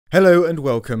Hello and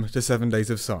welcome to 7 Days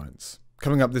of Science.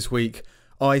 Coming up this week,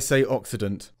 I say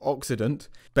Occident,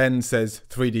 Ben says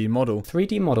 3D model,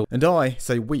 and I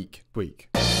say week.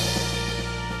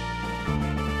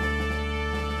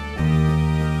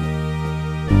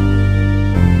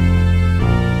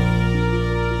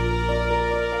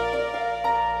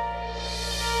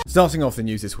 Starting off the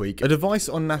news this week, a device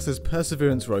on NASA's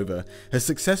Perseverance rover has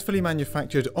successfully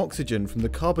manufactured oxygen from the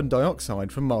carbon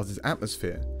dioxide from Mars's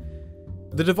atmosphere.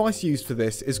 The device used for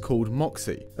this is called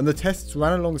MOXIE, and the tests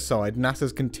ran alongside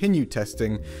NASA's continued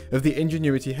testing of the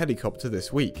Ingenuity helicopter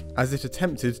this week, as it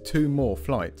attempted 2 more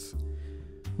flights.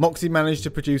 MOXIE managed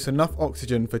to produce enough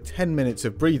oxygen for 10 minutes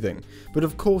of breathing, but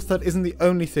of course that isn't the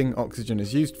only thing oxygen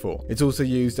is used for. It's also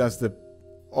used as the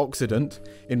oxidant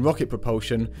in rocket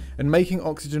propulsion, and making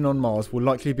oxygen on Mars will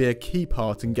likely be a key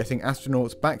part in getting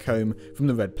astronauts back home from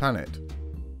the Red Planet.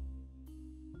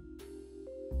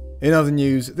 In other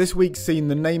news, this week's seen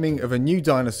the naming of a new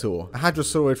dinosaur, a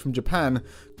hadrosaurid from Japan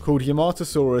called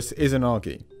Yamatosaurus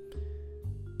izanagi.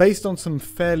 Based on some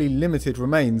fairly limited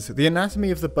remains, the anatomy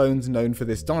of the bones known for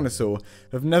this dinosaur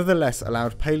have nevertheless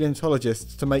allowed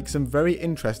paleontologists to make some very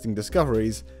interesting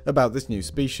discoveries about this new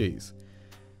species.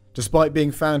 Despite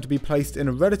being found to be placed in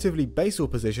a relatively basal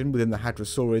position within the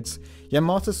hadrosaurids,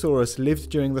 Yamatosaurus lived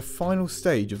during the final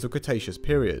stage of the Cretaceous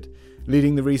period,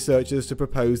 leading the researchers to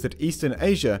propose that Eastern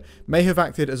Asia may have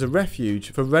acted as a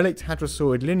refuge for relict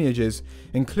hadrosaurid lineages,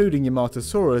 including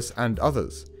Yamatosaurus and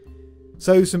others.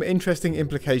 So some interesting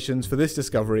implications for this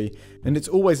discovery, and it's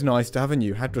always nice to have a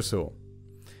new hadrosaur.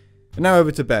 And now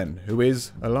over to Ben, who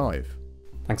is alive.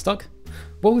 Thanks, Doug.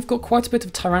 Well, we've got quite a bit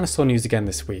of Tyrannosaur news again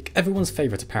this week, everyone's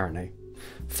favourite apparently.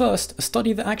 First, a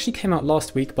study that actually came out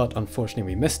last week, but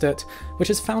unfortunately we missed it, which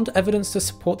has found evidence to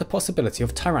support the possibility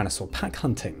of Tyrannosaur pack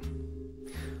hunting.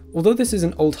 Although this is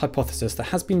an old hypothesis that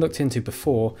has been looked into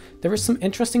before, there is some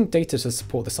interesting data to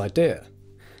support this idea.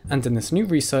 And in this new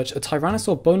research, a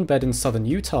Tyrannosaur bone bed in southern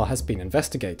Utah has been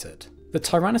investigated. The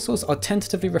Tyrannosaurs are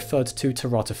tentatively referred to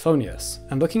Teratophonius,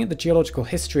 and looking at the geological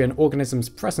history and organisms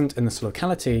present in this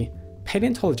locality,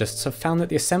 paleontologists have found that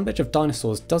the assemblage of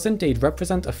dinosaurs does indeed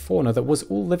represent a fauna that was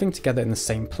all living together in the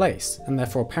same place, and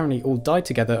therefore apparently all died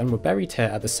together and were buried here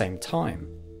at the same time.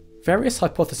 Various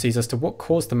hypotheses as to what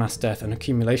caused the mass death and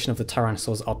accumulation of the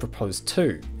Tyrannosaurs are proposed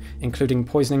too, including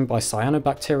poisoning by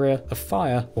cyanobacteria, a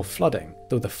fire, or flooding,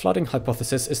 though the flooding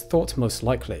hypothesis is thought most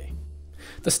likely.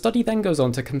 The study then goes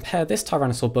on to compare this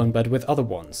Tyrannosaur bone bed with other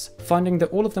ones, finding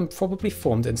that all of them probably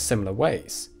formed in similar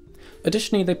ways.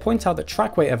 Additionally, they point out that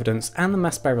trackway evidence and the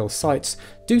mass burial sites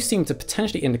do seem to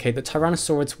potentially indicate that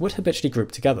Tyrannosaurids would habitually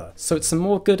group together, so it's some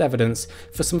more good evidence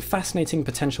for some fascinating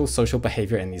potential social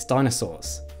behaviour in these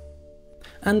dinosaurs.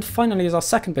 And finally, as our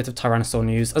second bit of Tyrannosaur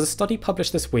news, as a study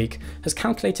published this week has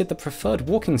calculated the preferred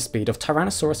walking speed of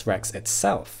Tyrannosaurus rex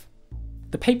itself.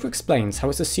 The paper explains how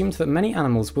it's assumed that many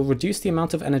animals will reduce the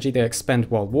amount of energy they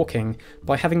expend while walking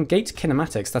by having gait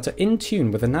kinematics that are in tune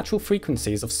with the natural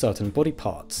frequencies of certain body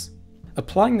parts.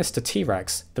 Applying this to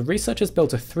T-Rex, the researchers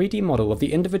built a 3D model of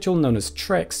the individual known as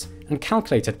Trix and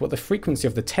calculated what the frequency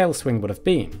of the tail swing would have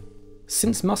been.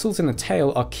 Since muscles in the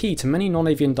tail are key to many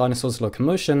non-avian dinosaurs'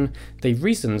 locomotion, they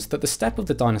reasoned that the step of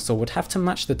the dinosaur would have to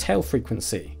match the tail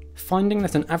frequency, finding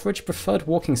that an average preferred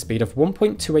walking speed of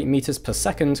 1.28 meters per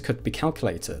second could be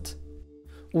calculated.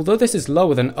 Although this is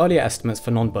lower than earlier estimates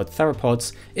for non-bird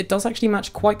theropods, it does actually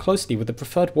match quite closely with the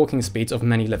preferred walking speeds of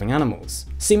many living animals,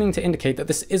 seeming to indicate that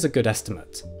this is a good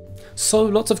estimate. So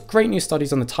lots of great new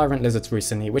studies on the tyrant lizards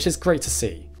recently, which is great to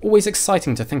see. Always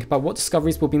exciting to think about what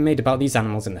discoveries will be made about these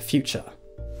animals in the future.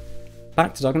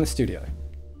 Back to Doug in the studio.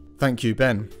 Thank you,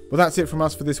 Ben. Well, that's it from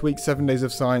us for this week's 7 Days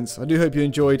of Science. I do hope you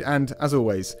enjoyed, and as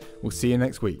always, we'll see you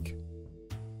next week.